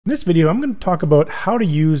In this video, I'm going to talk about how to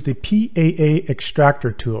use the PAA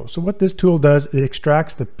Extractor Tool. So what this tool does, it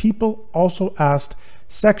extracts the people also asked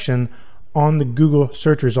section on the Google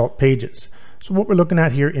search result pages. So what we're looking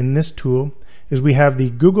at here in this tool is we have the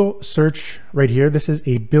Google search right here. This is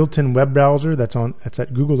a built-in web browser that's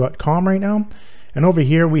at google.com right now. And over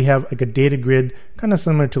here we have like a data grid, kind of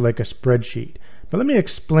similar to like a spreadsheet. But let me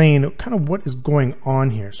explain kind of what is going on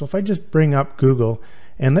here. So if I just bring up Google,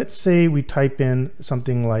 and let's say we type in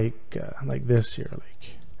something like this here,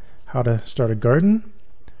 like how to start a garden.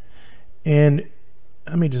 And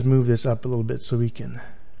let me just move this up a little bit so we can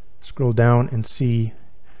scroll down and see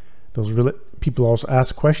those people also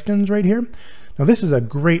ask questions right here. Now this is a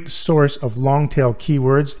great source of long tail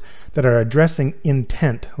keywords that are addressing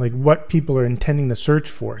intent, like what people are intending to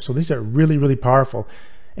search for. So these are really, really powerful.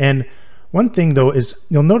 And one thing though is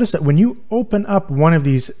you'll notice that when you open up one of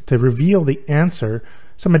these to reveal the answer,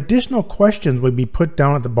 some additional questions would be put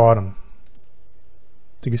down at the bottom.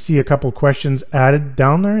 So you can see a couple questions added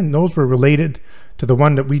down there, and those were related to the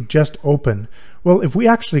one that we just opened. Well, if we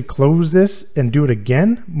actually close this and do it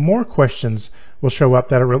again, more questions will show up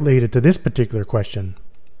that are related to this particular question.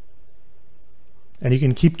 And you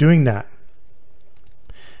can keep doing that.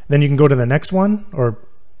 Then you can go to the next one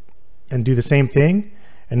and do the same thing,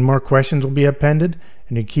 and more questions will be appended,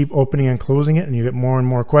 and you keep opening and closing it and you get more and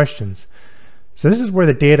more questions. So this is where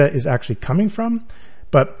the data is actually coming from,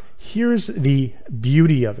 but here's the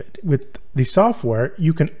beauty of it. With the software,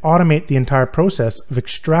 you can automate the entire process of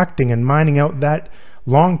extracting and mining out that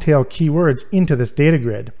long tail keywords into this data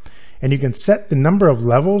grid. And you can set the number of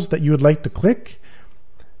levels that you would like to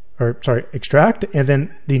extract, and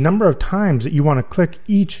then the number of times that you want to click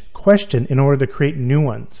each question in order to create new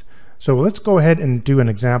ones. So let's go ahead and do an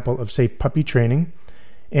example of, say, puppy training.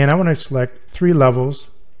 And I want to select 3 levels.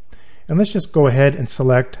 And let's just go ahead and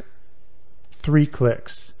select 3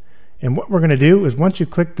 clicks. And what we're going to do is once you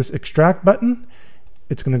click this extract button,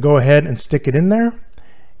 it's going to go ahead and stick it in there.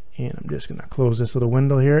 And I'm just going to close this little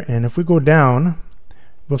window here. And if we go down,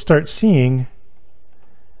 we'll start seeing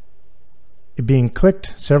it being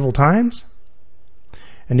clicked several times.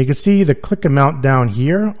 And you can see the click amount down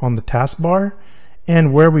here on the taskbar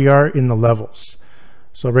and where we are in the levels.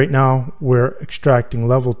 So right now we're extracting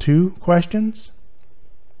level 2 questions.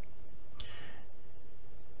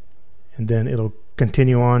 And then it'll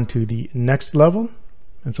continue on to the next level.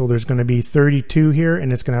 And so there's going to be 32 here,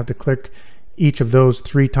 and it's going to have to click each of those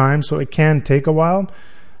 3 times. So it can take a while.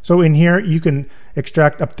 So in here, you can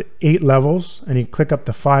extract up to 8 levels, and you click up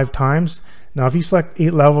to 5 times. Now, if you select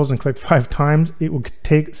 8 levels and click 5 times, it will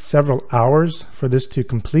take several hours for this to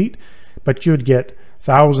complete, but you would get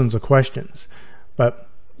thousands of questions. But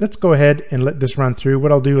let's go ahead and let this run through.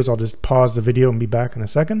 What I'll do is I'll just pause the video and be back in a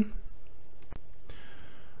second.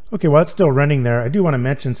 Okay, while it's still running there, I do want to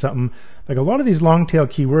mention something. Like a lot of these long tail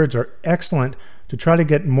keywords are excellent to try to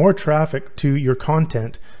get more traffic to your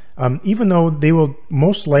content, even though they will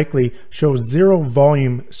most likely show 0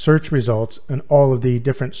 volume search results in all of the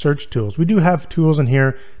different search tools. We do have tools in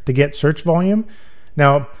here to get search volume.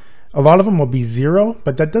 Now, a lot of them will be 0,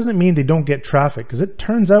 but that doesn't mean they don't get traffic, because it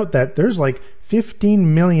turns out that there's like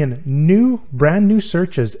 15 million brand new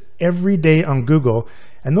searches every day on Google.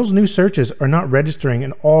 And those new searches are not registering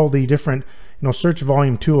in all the different, search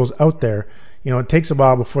volume tools out there. It takes a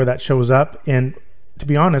while before that shows up. And to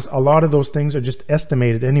be honest, a lot of those things are just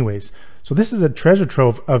estimated anyways. So this is a treasure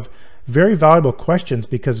trove of very valuable questions,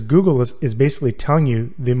 because Google is basically telling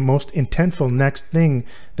you the most intentful next thing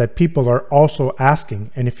that people are also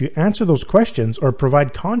asking. And if you answer those questions or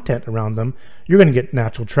provide content around them, you're going to get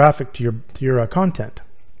natural traffic to your content.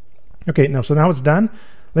 Okay, so now it's done.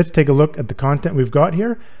 Let's take a look at the content we've got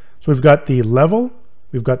here. So we've got the level,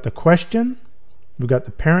 we've got the question, we've got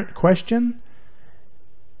the parent question,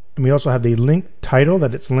 and we also have the link title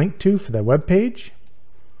that it's linked to for the web page.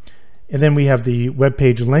 And then we have the web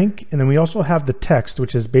page link, and then we also have the text,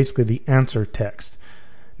 which is basically the answer text.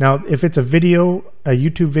 Now, if it's a video, a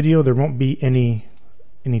YouTube video, there won't be any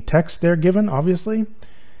text there given, obviously.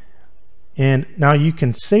 And now you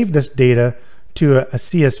can save this data to a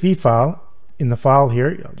CSV file. In the file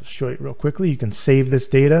here, I'll just show you real quickly. You can save this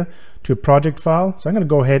data to a project file. So I'm going to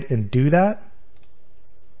go ahead and do that.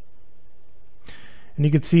 And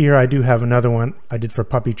you can see here I do have another one I did for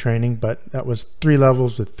puppy training, but that was 3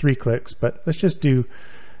 levels with 3 clicks. But let's just do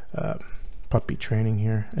puppy training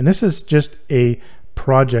here. And this is just a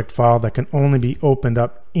project file that can only be opened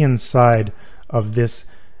up inside of this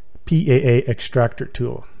PAA Extractor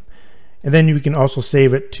Tool. And then you can also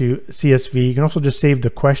save it to CSV. You can also just save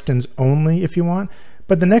the questions only if you want.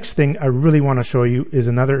 But the next thing I really want to show you is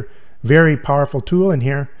another very powerful tool in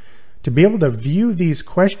here to be able to view these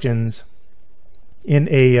questions in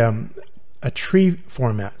a tree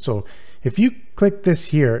format. So if you click this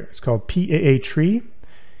here, it's called PAA tree,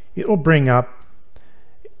 it will bring up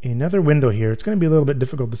another window here. It's going to be a little bit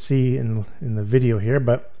difficult to see in the video here,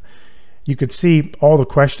 but you could see all the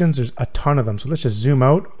questions. There's a ton of them. So let's just zoom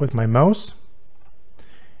out with my mouse,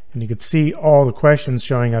 and you can see all the questions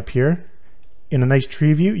showing up here in a nice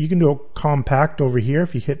tree view. You can do a compact over here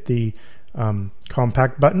if you hit the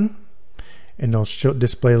compact button, and they'll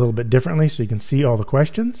display a little bit differently so you can see all the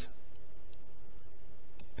questions.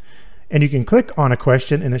 And you can click on a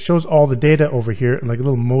question and it shows all the data over here, like a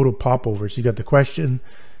little mode of popover. So you got the question,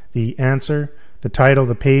 the answer, the title,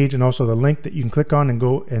 the page, and also the link that you can click on and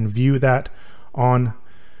go and view that on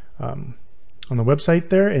the website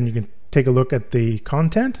there, and you can take a look at the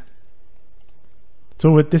content.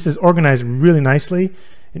 So this is organized really nicely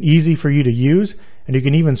and easy for you to use, and you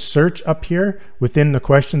can even search up here within the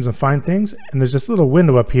questions and find things. And there's this little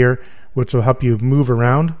window up here which will help you move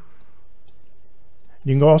around.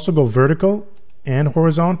 You can also go vertical and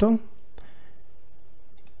horizontal.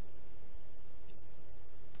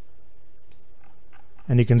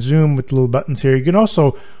 And you can zoom with the little buttons here. You can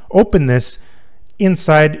also open this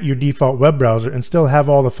inside your default web browser and still have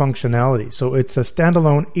all the functionality. So it's a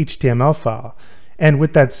standalone HTML file. And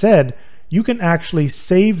with that said, you can actually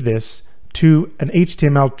save this to an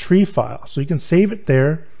HTML tree file. So you can save it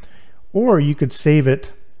there, or you could save it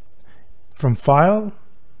from file.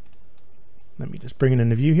 Let me just bring it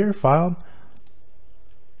into view here, file,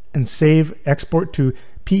 and save, export to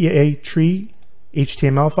PAA tree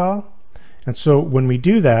HTML file. And so when we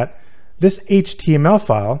do that, this HTML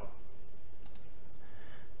file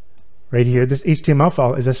right here, this HTML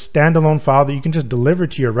file is a standalone file that you can just deliver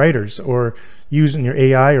to your writers or use in your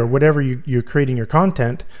AI or whatever you're creating your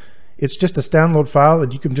content. It's just a standalone file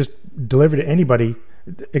that you can just deliver to anybody,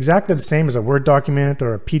 exactly the same as a Word document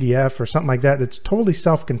or a PDF or something like that. It's totally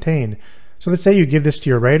self-contained. So let's say you give this to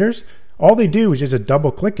your writers. All they do is just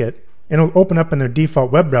double click it and it'll open up in their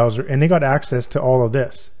default web browser, and they got access to all of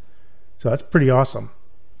this. So that's pretty awesome.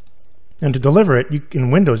 And to deliver it,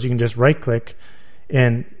 in Windows, you can just right click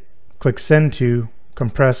and click send to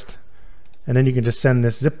compressed, and then you can just send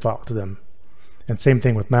this zip file to them. And same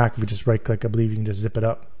thing with Mac. If you just right click, I believe you can just zip it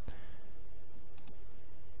up.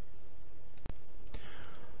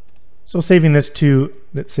 So saving this to,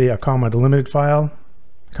 let's say, a comma delimited file,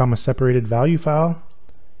 comma separated value file,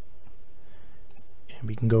 and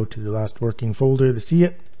we can go to the last working folder to see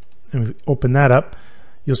it, and we open that up.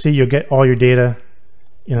 You'll see you'll get all your data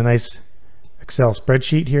in a nice Excel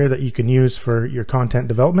spreadsheet here that you can use for your content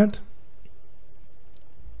development.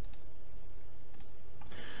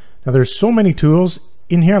 Now there's so many tools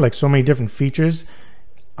in here, like so many different features.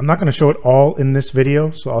 I'm not going to show it all in this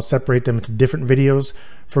video, so I'll separate them into different videos.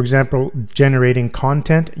 For example, generating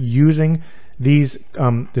content using these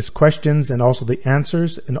questions and also the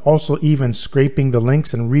answers, and also even scraping the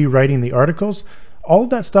links and rewriting the articles. All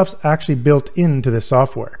of that stuff's actually built into the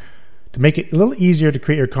software to make it a little easier to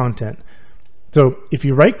create your content. So if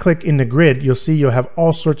you right click in the grid, you'll see you'll have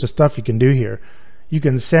all sorts of stuff you can do here. You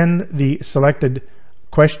can send the selected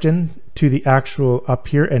question to the actual up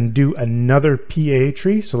here and do another PAA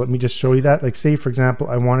tree. So let me just show you that. Like say, for example,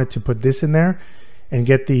 I wanted to put this in there and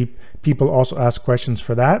get the people also ask questions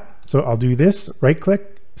for that. So I'll do this, right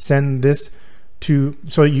click, send this to,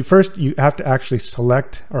 so you have to actually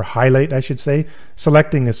select, or highlight, I should say.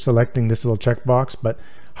 Selecting is selecting this little checkbox, but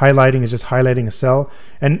highlighting is just highlighting a cell.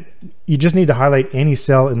 And you just need to highlight any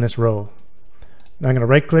cell in this row. Now I'm going to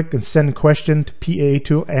right click and send question to PAA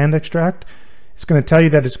tool and extract. It's going to tell you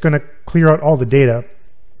that it's going to clear out all the data.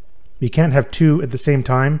 You can't have two at the same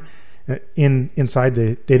time inside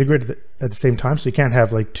the data grid at the same time. So you can't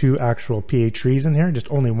have like two actual PAA trees in here, just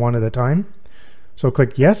only one at a time. So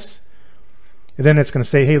click yes. And then it's going to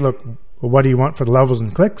say, hey, look, well, what do you want for the levels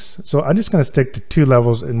and clicks? So I'm just going to stick to 2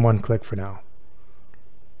 levels and 1 click for now.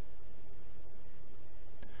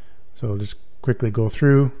 So we'll just quickly go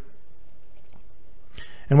through.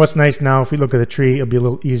 And what's nice now, if we look at the tree, it'll be a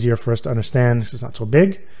little easier for us to understand. It's not so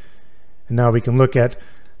big. And now we can look at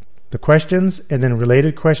the questions and then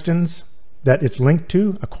related questions that it's linked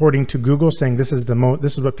to according to Google, saying this is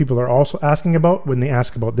what people are also asking about when they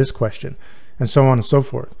ask about this question, and so on and so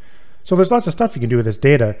forth. So there's lots of stuff you can do with this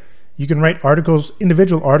data. You can write articles,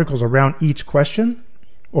 individual articles around each question,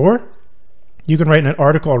 or you can write an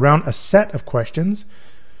article around a set of questions,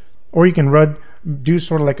 or you can do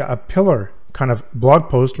sort of like a pillar kind of blog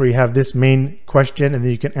post where you have this main question and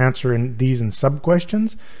then you can answer in these and sub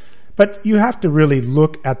questions. But you have to really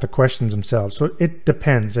look at the questions themselves. So it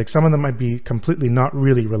depends. Like some of them might be completely not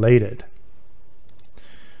really related.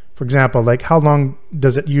 For example, like how long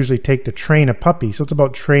does it usually take to train a puppy? So it's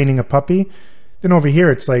about training a puppy. Then over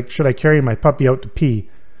here, it's like, should I carry my puppy out to pee?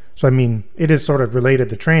 So I mean, it is sort of related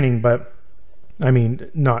to training, but I mean,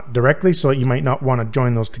 not directly, so you might not want to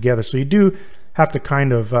join those together. So you do have to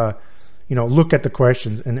kind of, you know, look at the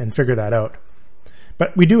questions and figure that out.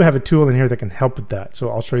 But we do have a tool in here that can help with that. So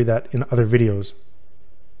I'll show you that in other videos.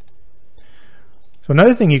 So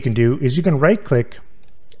another thing you can do is you can right click.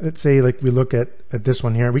 Let's say like we look at this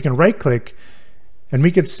one here, we can right click and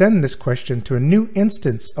we could send this question to a new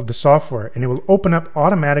instance of the software and it will open up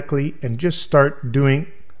automatically and just start doing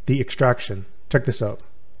the extraction. Check this out.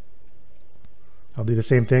 I'll do the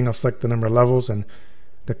same thing. I'll select the number of levels and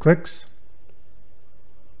the clicks.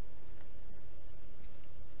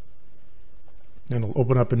 And it'll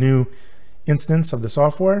open up a new instance of the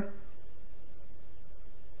software.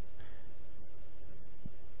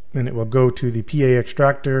 And it will go to the PAA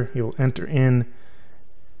extractor. You will enter in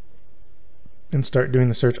and start doing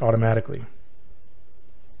the search automatically.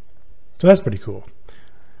 So that's pretty cool.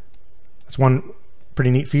 That's one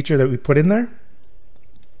pretty neat feature that we put in there.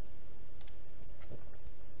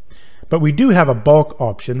 But we do have a bulk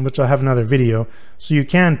option, which I'll have another video. So you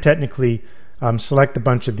can technically select a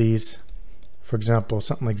bunch of these. For example,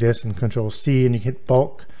 something like this, and Control C, and you hit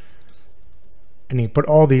bulk. And you put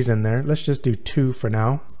all these in there. Let's just do 2 for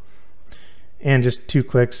now. And just 2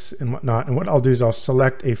 clicks and whatnot. And what I'll do is I'll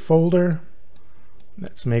select a folder.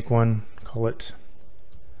 Let's make one, call it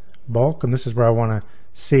bulk. And this is where I want to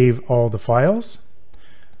save all the files.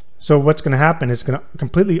 So what's going to happen is it's going to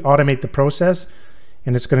completely automate the process.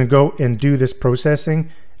 And it's going to go and do this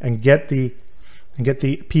processing and get the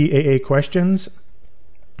PAA questions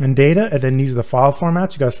and data, and then use the file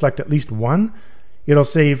formats. You got to select at least one. It'll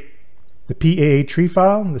save the PAA tree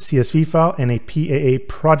file, the CSV file, and a PAA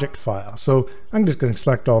project file. So I'm just going to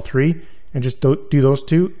select all 3 and just do those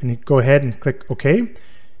 2, and you go ahead and click OK. And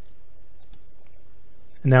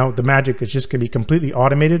now the magic is just going to be completely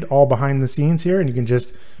automated, all behind the scenes here, and you can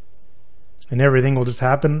just, and everything will just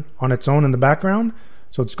happen on its own in the background.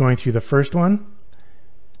 So it's going through the first one.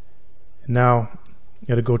 And now you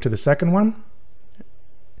got to go to the second one.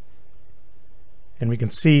 And we can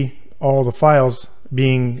see all the files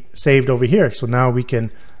being saved over here. So now we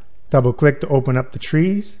can double click to open up the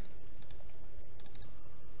trees,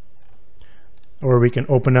 or we can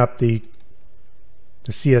open up the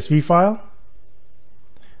CSV file.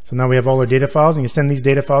 So now we have all our data files, and you send these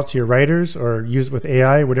data files to your writers or use it with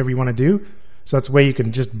AI, whatever you want to do. So that's a way you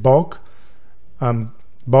can just bulk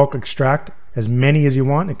extract as many as you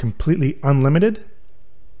want and completely unlimited.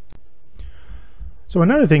 So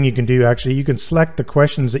another thing you can do, actually, you can select the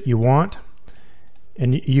questions that you want,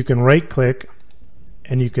 and you can right click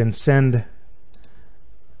and you can send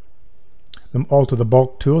them all to the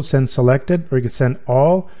bulk tool, send selected, or you can send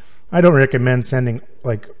all. I don't recommend sending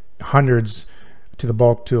like hundreds to the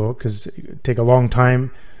bulk tool because it would take a long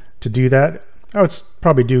time to do that. I would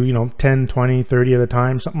probably do, you know, 10, 20, 30 at a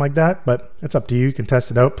time, something like that, but it's up to you. You can test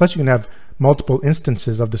it out. Plus you can have multiple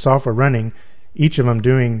instances of the software running, each of them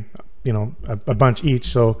doing, you know, a bunch each.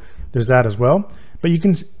 So there's that as well. But you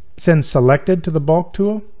can send selected to the bulk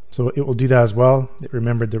tool, so it will do that as well. It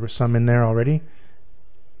remembered there was some in there already.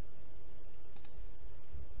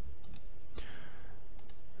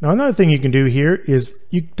 Now another thing you can do here is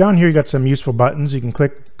down here you got some useful buttons. You can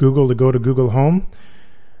click Google to go to Google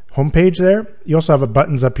homepage there. You also have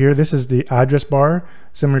buttons up here. This is the address bar,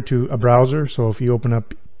 similar to a browser. So if you open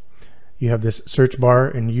up, you have this search bar,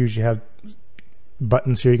 and you usually have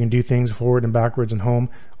buttons here. You can do things forward and backwards and home.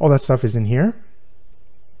 All that stuff is in here.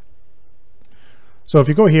 So if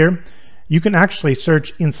you go here, you can actually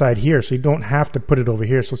search inside here, so you don't have to put it over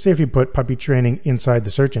here. So say if you put puppy training inside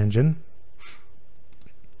the search engine,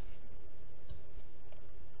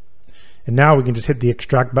 and now we can just hit the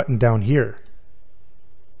extract button down here,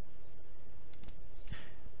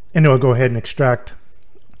 and it will go ahead and extract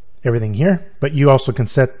everything here. But you also can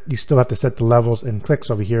you still have to set the levels and clicks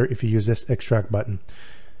over here if you use this extract button.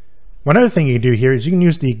 One other thing you can do here is you can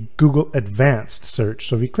use the Google Advanced Search.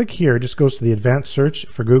 So if you click here, it just goes to the Advanced Search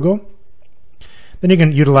for Google. Then you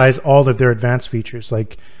can utilize all of their advanced features,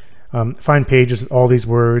 like find pages with all these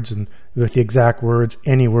words and with the exact words,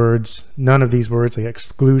 any words, none of these words, like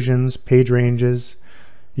exclusions, page ranges.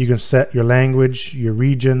 You can set your language, your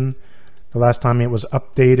region, the last time it was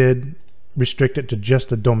updated, restrict it to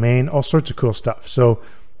just a domain, all sorts of cool stuff. So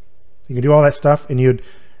you can do all that stuff, and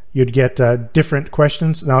you'd get different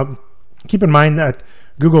questions. Now keep in mind that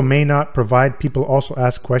Google may not provide people also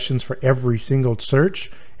ask questions for every single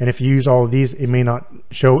search, and if you use all of these, it may not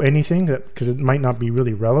show anything because it might not be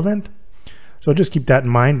really relevant. So just keep that in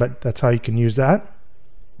mind, but that's how you can use that.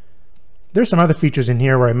 There's some other features in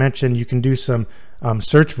here where I mentioned you can do some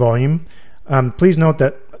search volume. Please note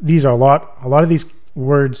that these are a lot of these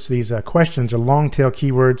words, these questions are long tail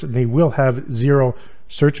keywords, and they will have 0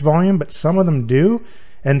 search volume, but some of them do.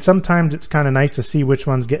 And sometimes it's kind of nice to see which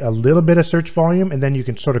ones get a little bit of search volume, and then you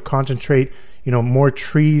can sort of concentrate, more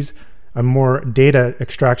trees and more data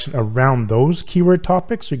extraction around those keyword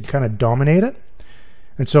topics, so you can kind of dominate it.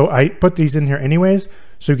 And so I put these in here anyways,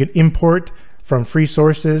 so you can import from free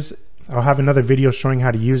sources. I'll have another video showing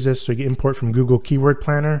how to use this, so you can import from Google Keyword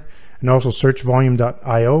Planner, and also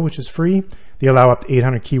searchvolume.io, which is free. They allow up to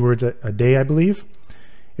 800 keywords a day, I believe.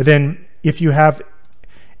 And then if you have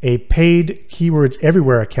a paid Keywords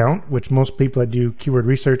Everywhere account, which most people that do keyword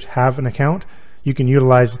research have an account, you can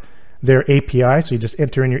utilize their API. So you just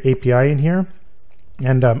enter in your API in here.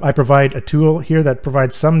 And I provide a tool here that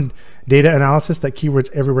provides some data analysis that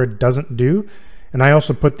Keywords Everywhere doesn't do. And I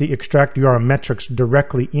also put the extract URL metrics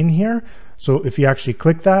directly in here. So if you actually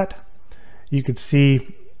click that, you could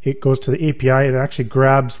see it goes to the API and it actually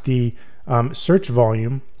grabs the search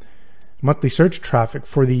volume, monthly search traffic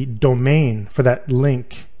for the domain for that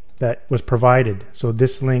link that was provided. So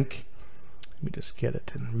this link, let me just get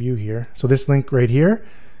it in view here. So this link right here,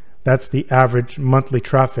 that's the average monthly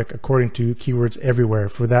traffic according to Keywords Everywhere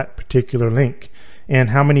for that particular link,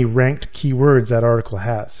 and how many ranked keywords that article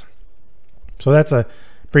has. So that's a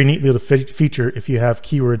pretty neat little feature if you have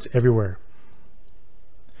Keywords Everywhere.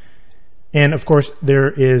 And of course,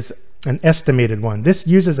 there is an estimated one. This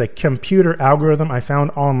uses a computer algorithm I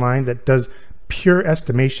found online that does pure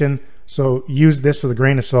estimation. So use this with a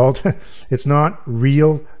grain of salt. It's not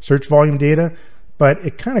real search volume data, but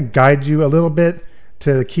it kind of guides you a little bit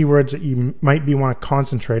to the keywords that you might want to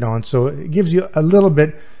concentrate on. So it gives you a little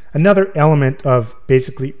bit, another element of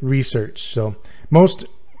basically research. So most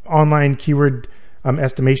online keyword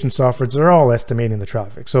estimation softwares are all estimating the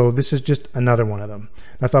traffic. So this is just another one of them.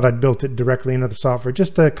 I thought I'd built it directly into the software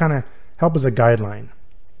just to kind of help as a guideline.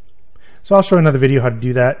 So I'll show another video how to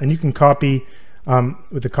do that, and you can copy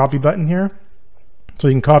with the copy button here. So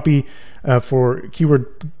you can copy for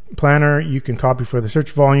Keyword Planner, you can copy for the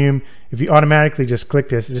search volume. If you automatically just click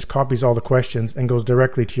this, it just copies all the questions and goes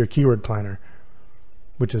directly to your Keyword Planner,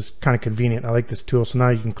 which is kind of convenient. I like this tool. So now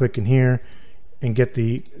you can click in here and get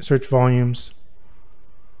the search volumes,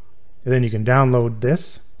 and then you can download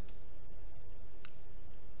this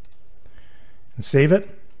and save it.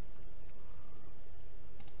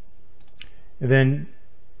 And then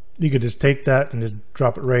you could just take that and just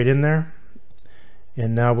drop it right in there.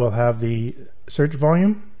 And now we'll have the search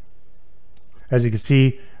volume. As you can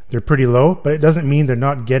see, they're pretty low, but it doesn't mean they're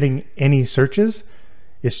not getting any searches.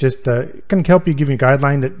 It's just it can help you, give you a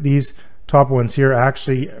guideline that these top ones here are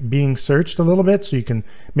actually being searched a little bit, so you can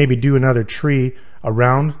maybe do another tree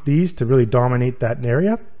around these to really dominate that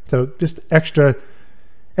area. So just extra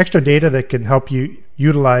data that can help you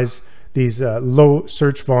utilize these low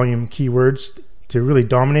search volume keywords to really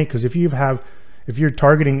dominate. Because if you're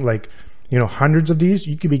targeting like hundreds of these,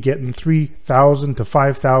 you could be getting 3,000 to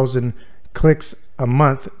 5,000 clicks a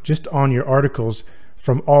month just on your articles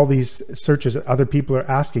from all these searches that other people are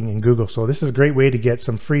asking in Google. So this is a great way to get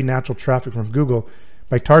some free natural traffic from Google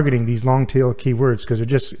by targeting these long tail keywords, because they're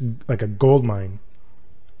just like a gold mine.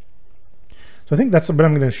 So I think that's what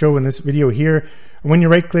I'm going to show in this video here. When you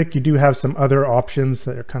right click, you do have some other options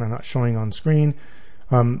that are kind of not showing on screen.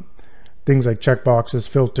 Things like checkboxes,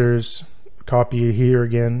 filters, copy here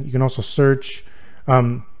again. You can also search.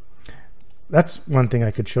 That's one thing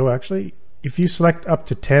I could show actually. If you select up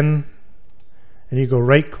to 10 and you go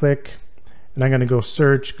right click, and I'm going to go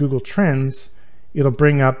search Google Trends, it'll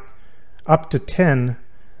bring up to 10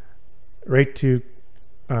 right to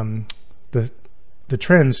the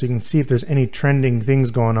trends, so you can see if there's any trending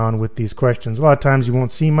things going on with these questions. A lot of times you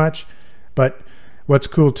won't see much, but what's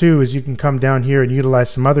cool too is you can come down here and utilize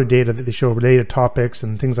some other data that they show, related topics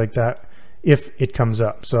and things like that, if it comes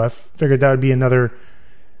up. So I figured that would be another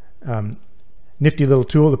nifty little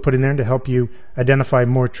tool to put in there to help you identify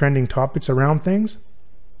more trending topics around things.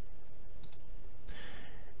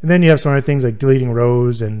 And then you have some other things like deleting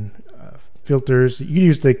rows and filters. You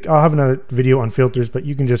use I'll have another video on filters, but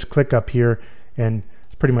you can just click up here and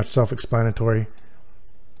it's pretty much self-explanatory.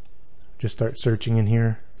 Just start searching in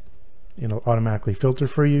here. It'll automatically filter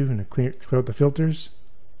for you and clear out the filters.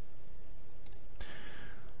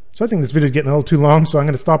 So I think this video is getting a little too long, so I'm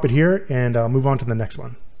going to stop it here and I'll move on to the next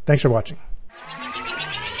one. Thanks for watching.